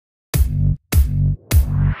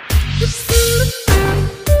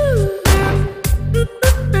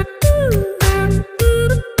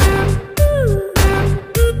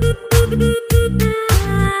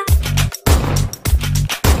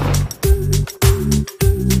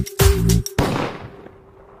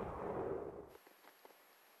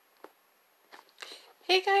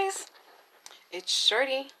Hey guys, it's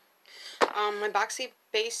Shorty. My Boxy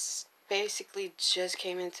base basically just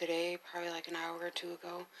came in today, probably like an hour or two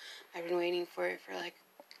ago. I've been waiting for it for like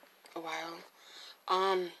a while.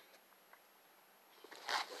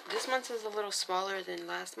 This month is a little smaller than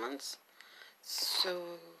last month's, so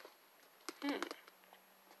I'm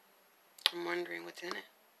wondering what's in it.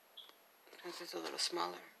 Since it's a little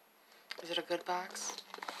smaller. Is it a good box?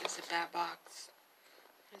 Is it a bad box?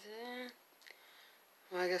 Is it?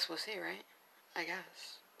 Well, I guess we'll see, right? I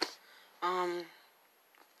guess.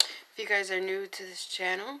 If you guys are new to this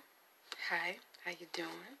channel, hi, how you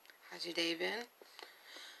doing? How's your day been?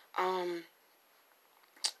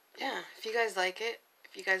 Yeah, if you guys like it,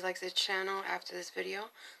 if you guys like this channel after this video,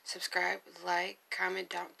 subscribe, like, comment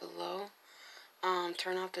down below.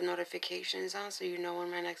 Turn off the notifications on so you know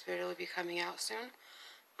when my next video will be coming out soon.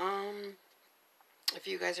 If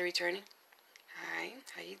you guys are returning, hi,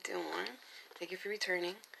 how you doing? Thank you for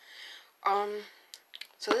returning.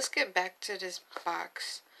 So let's get back to this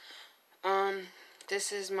box.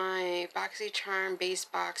 This is my BoxyCharm base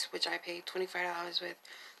box, which I paid $25 with.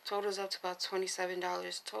 Totals up to about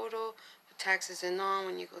 $27 total, with taxes and all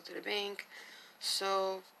when you go to the bank.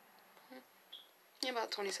 So, yeah,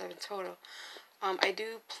 about $27 total. I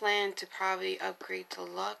do plan to probably upgrade to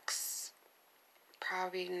Deluxe,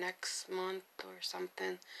 probably next month or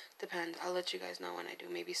something. Depends. I'll let you guys know when I do.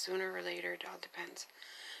 Maybe sooner or later. It all depends.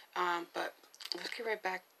 But let's get right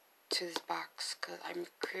back to this box because I'm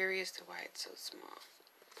curious to why it's so small.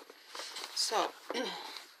 So,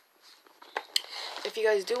 if you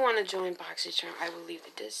guys do want to join BoxyCharm, I will leave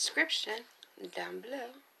the description down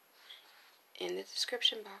below in the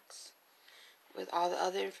description box with all the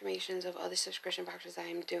other informations of other subscription boxes I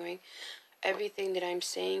am doing. Everything that I'm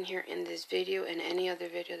saying here in this video and any other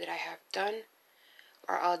video that I have done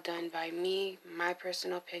are all done by me, my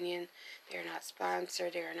personal opinion. They are not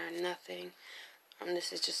sponsored, they are not nothing.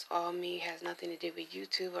 This is just all me, has nothing to do with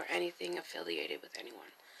YouTube or anything affiliated with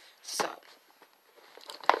anyone. So,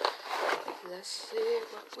 let's see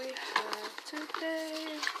what we have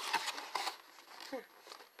today.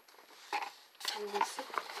 Let's see,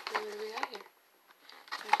 what do we have here?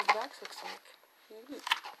 What the box looks like.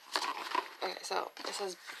 Okay, so it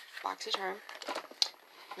says BoxyCharm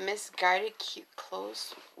Misguided Cute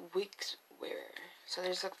Clothes Weeks Wear. So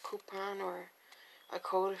there's a coupon or a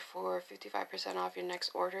code for 55% off your next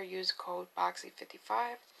order. Use code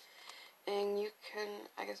BOXY55 and you can,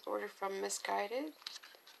 I guess, order from Misguided.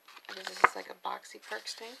 I guess this is like a Boxy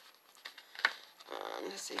Perks thing.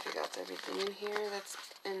 Let's see if it got everything in here that's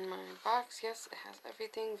in my box. Yes, it has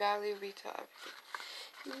everything. Value, retail,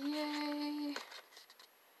 everything. Yay!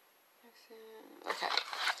 Okay,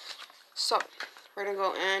 so we're gonna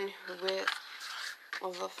go in with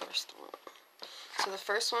the first one. So the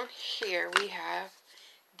first one here we have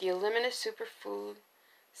the Eliminate Superfood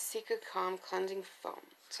Secret Calm Cleansing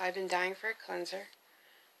Foam. So I've been dying for a cleanser.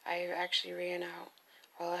 I actually ran out.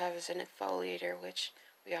 All I have is an exfoliator, which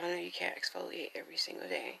we all know you can't exfoliate every single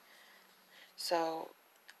day. So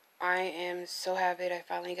I am so happy I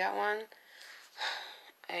finally got one.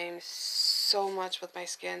 I am so much with my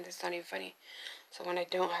skin, it's not even funny. So when I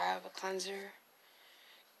don't have a cleanser,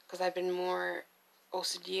 because I've been more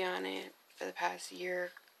OCD on it for the past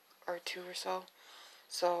year or two or so.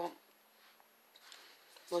 So,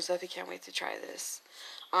 most definitely can't wait to try this.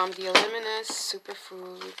 The Eliminate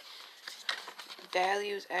Superfood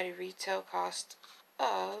values at a retail cost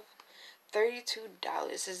of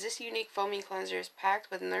 $32. Says this unique foaming cleanser is packed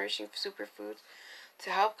with nourishing superfoods to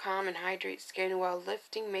help calm and hydrate skin while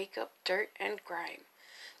lifting makeup, dirt, and grime.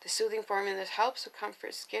 The soothing formula helps to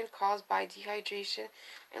comfort skin caused by dehydration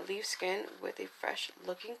and leave skin with a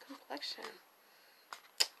fresh-looking complexion.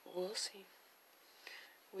 We'll see.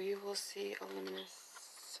 We will see,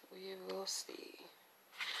 Eliminus. We will see.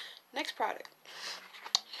 Next product.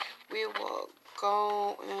 We will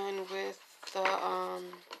go in with the,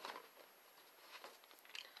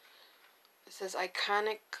 it says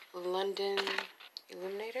Iconic London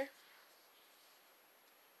Illuminator.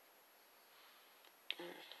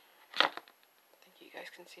 I think you guys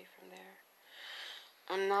can see from there.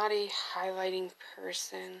 I'm not a highlighting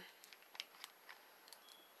person.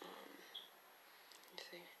 Let's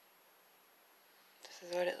see. This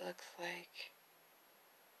is what it looks like.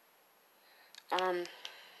 I'm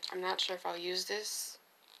not sure if I'll use this,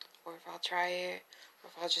 or if I'll try it, or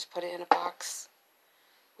if I'll just put it in a box.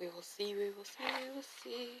 We will see, we will see, we will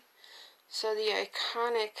see. So the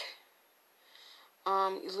Iconic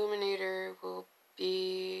Illuminator will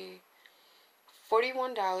be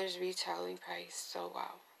 $41 retailing price. So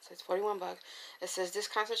wow, so it's 41 bucks. It says this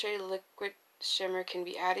concentrated liquid shimmer can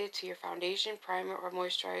be added to your foundation, primer, or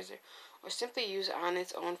moisturizer, or simply use it on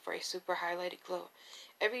its own for a super highlighted glow.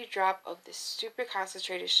 Every drop of this super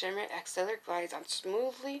concentrated shimmer accelerates glides on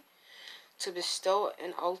smoothly to bestow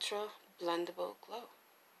an ultra blendable glow.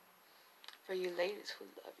 For you ladies who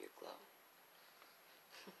love your glow.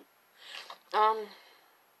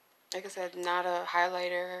 Like I said, not a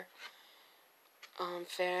highlighter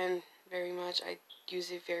fan very much. I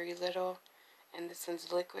use it very little, and this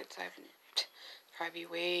one's liquid, so I've probably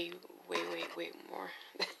way more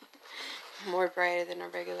more brighter than a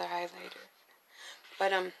regular highlighter.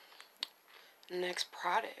 But next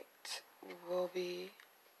product will be,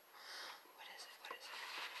 what is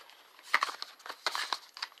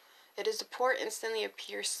it? It is the Pore Instantly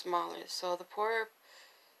Appears Smaller. So the Pore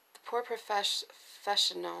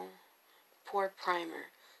Professional Pore Primer,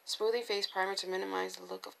 smoothing face primer to minimize the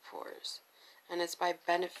look of pores, and it's by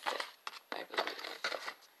Benefit, I believe.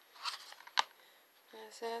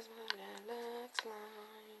 This is what it looks like.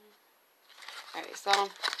 Alright, so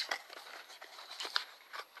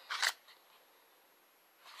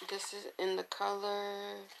this is in the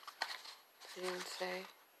color, I didn't say.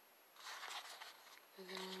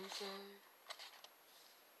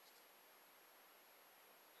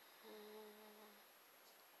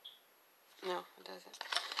 No, it doesn't.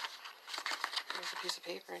 There's a piece of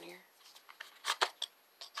paper in here.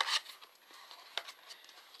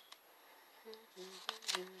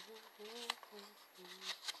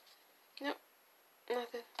 Nope,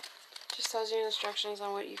 nothing. Just tells you instructions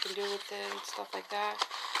on what you can do with it and stuff like that.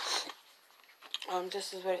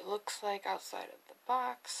 This is what it looks like outside of the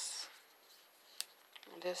box.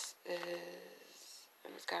 This is,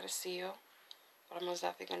 and it's got a seal, but I'm most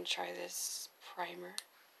definitely going to try this primer.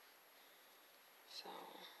 So,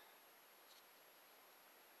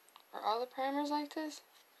 are all the primers like this?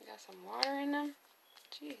 We got some water in them?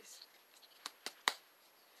 Jeez.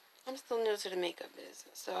 I'm still new to the makeup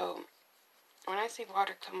business, so when I see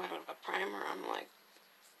water come out of a primer, I'm like,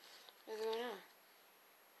 what's going on?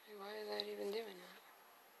 Like, why is that even doing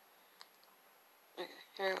that? Okay,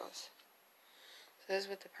 here it goes. So this is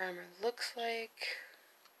what the primer looks like.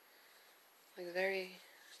 Like, very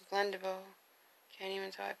blendable. Can't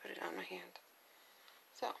even tell I put it on my hand.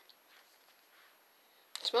 So,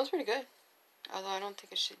 it smells pretty good. Although I don't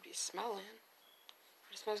think it should be smelling.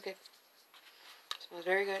 But it smells good. It smells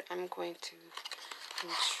very good. I'm going to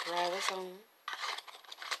try this on.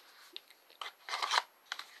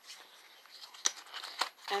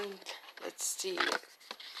 And let's see.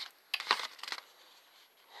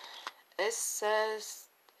 It says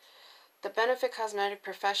the Benefit Cosmetic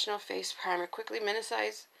Professional Face Primer quickly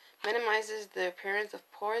minimizes the appearance of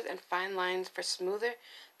pores and fine lines for smoother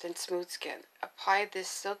than smooth skin. Apply this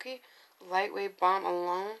silky, lightweight balm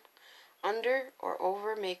alone, under or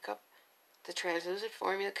over makeup. The translucent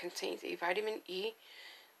formula contains a vitamin E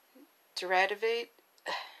derivative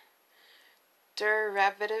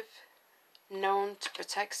known to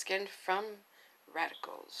protect skin from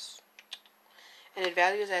radicals. And it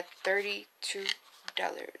values at $32.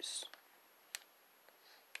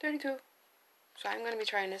 32. So I'm going to be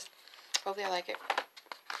trying this. Hopefully I like it.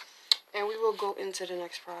 And we will go into the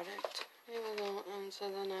next product.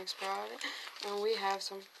 And we have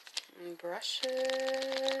some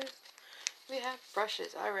brushes. We have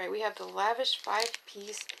brushes. Alright, we have the Lavish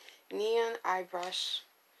 5-piece Neon Eye Brush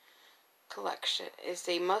collection. It's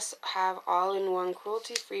a must-have all-in-one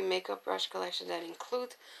cruelty-free makeup brush collection that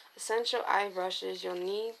includes essential eye brushes you'll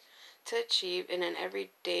need to achieve in an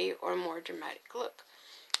everyday or more dramatic look.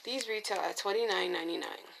 These retail at $29.99.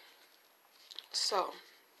 So,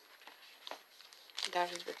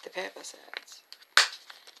 that is what the paper says.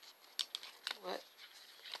 What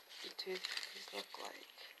do these look like?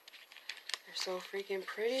 They're so freaking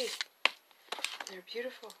pretty. They're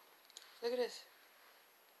beautiful. Look at this.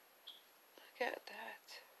 Look at that.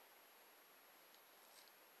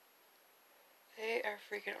 They are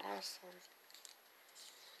freaking awesome.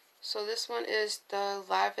 So this one is the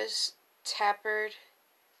Lavish Tapered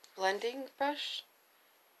Blending Brush.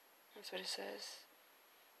 That's what it says.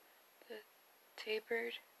 The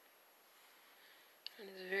tapered. And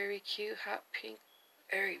it's very cute, hot pink.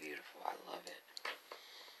 Very beautiful. I love it.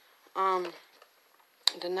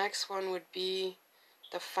 The next one would be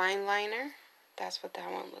the Fine Liner. That's what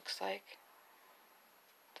that one looks like.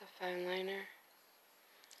 The Fine Liner.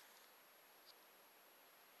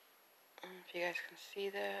 If you guys can see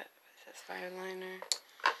that, it says Fine Liner.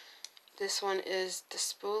 This one is the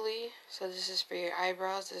Spoolie. So this is for your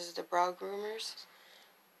eyebrows. This is the Brow Groomers.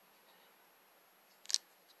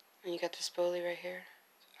 And you got the Spoolie right here.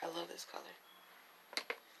 I love this color.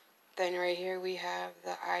 Then right here we have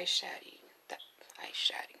the eye shading. The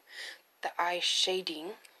eye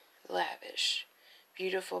shading, lavish,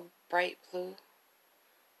 beautiful bright blue.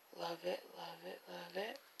 Love it, love it, love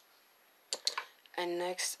it. And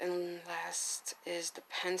next and last is the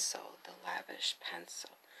pencil, the lavish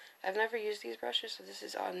pencil. I've never used these brushes, so this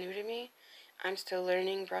is all new to me. I'm still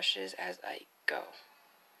learning brushes as I go.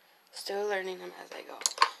 Still learning them as I go.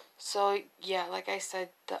 So yeah, like I said,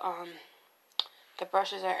 the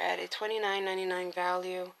brushes are at a $29.99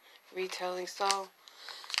 value retailing. So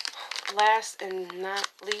last and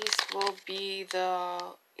not least will be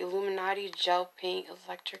the Illuminati Gel Paint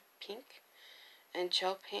Electric Pink and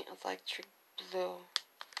Gel Paint Electric Blue.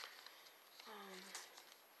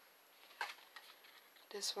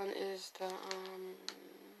 This one is the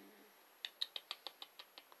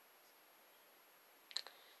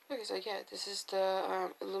okay, so yeah, this is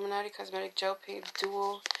the Illuminati Cosmetic Gel Paint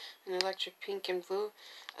Dual in Electric Pink and Blue.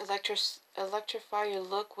 Electrify your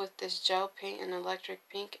look with this gel paint in Electric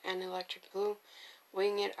Pink and Electric Blue.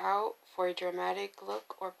 Wing it out for a dramatic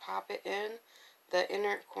look or pop it in the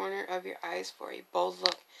inner corner of your eyes for a bold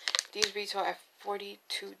look. These retail at $42.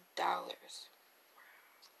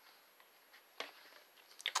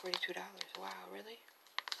 $42. Wow, really?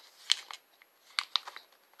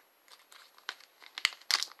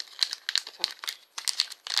 So,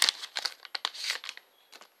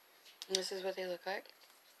 and this is what they look like.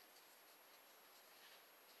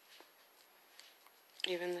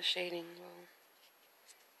 Even the shading will...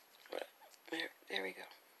 There we go.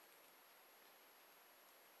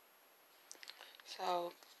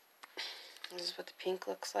 So, this is what the pink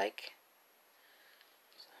looks like.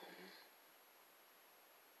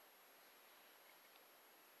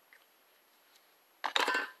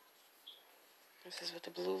 This is what the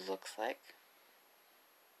blue looks like.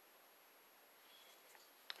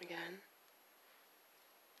 Again.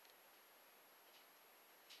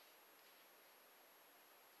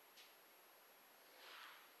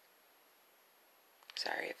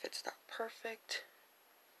 Sorry if it's not perfect.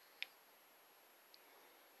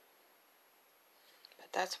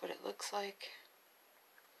 But that's what it looks like.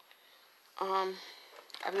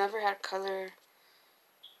 I've never had color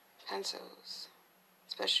pencils,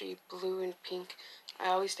 especially blue and pink. I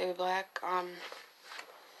always stay with black.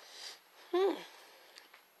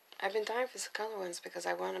 I've been dying for some color ones because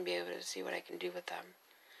I want to be able to see what I can do with them.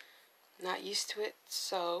 Not used to it,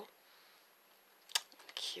 so I'm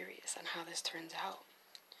curious on how this turns out.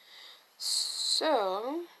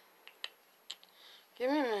 So,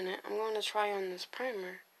 give me a minute. I'm going to try on this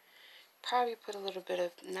primer. Probably put a little bit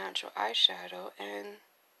of natural eyeshadow and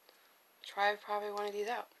try probably one of these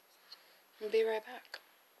out. I'll be right back.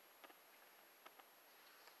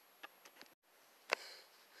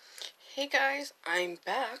 Hey guys, I'm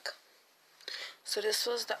back. So this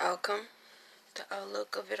was the outcome, the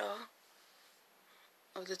outlook of it all,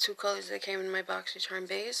 of the two colors that came in my BoxyCharm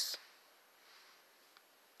base.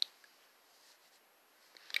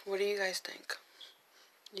 What do you guys think?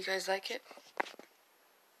 You guys like it?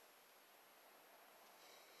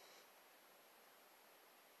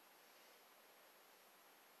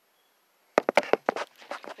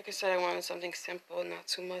 Like I said, I wanted something simple, not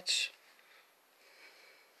too much.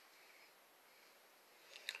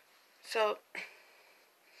 So,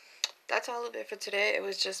 that's all of it for today. It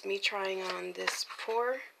was just me trying on this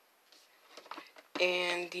pour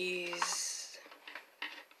and these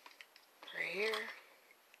right here.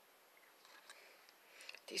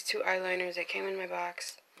 These two eyeliners that came in my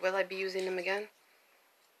box. Will I be using them again?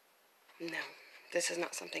 No. This is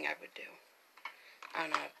not something I would do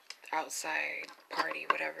on a outside party,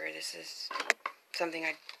 whatever. This is something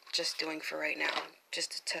I'm just doing for right now,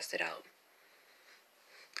 just to test it out.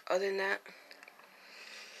 Other than that,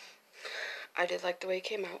 I did like the way it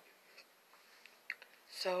came out.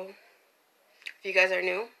 So, if you guys are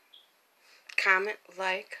new, comment,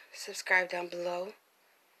 like, subscribe down below.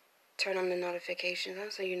 Turn on the notifications on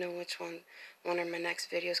so you know which one of my next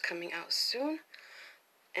videos coming out soon.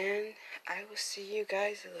 And I will see you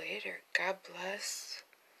guys later. God bless.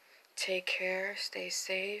 Take care. Stay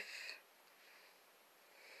safe.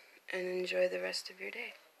 And enjoy the rest of your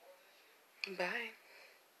day. Bye.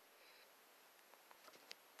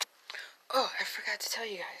 Oh, I forgot to tell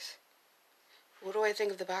you guys. What do I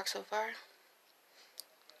think of the box so far?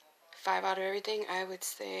 5 out of everything, I would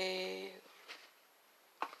say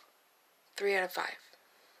 3 out of 5.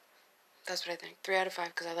 That's what I think. 3 out of 5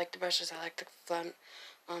 because I like the brushes. I like the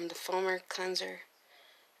foamer cleanser,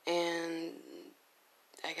 and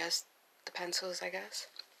I guess the pencils.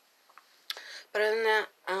 But other than that,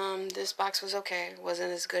 this box was okay. It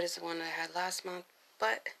wasn't as good as the one I had last month,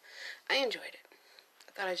 but I enjoyed it.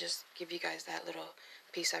 I thought I'd just give you guys that little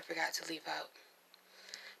piece I forgot to leave out.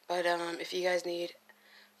 But if you guys need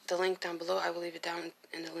the link down below, I will leave it down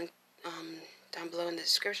in the link down below in the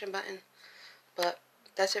description button. But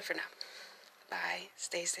that's it for now. Bye.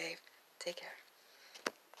 Stay safe. Take care.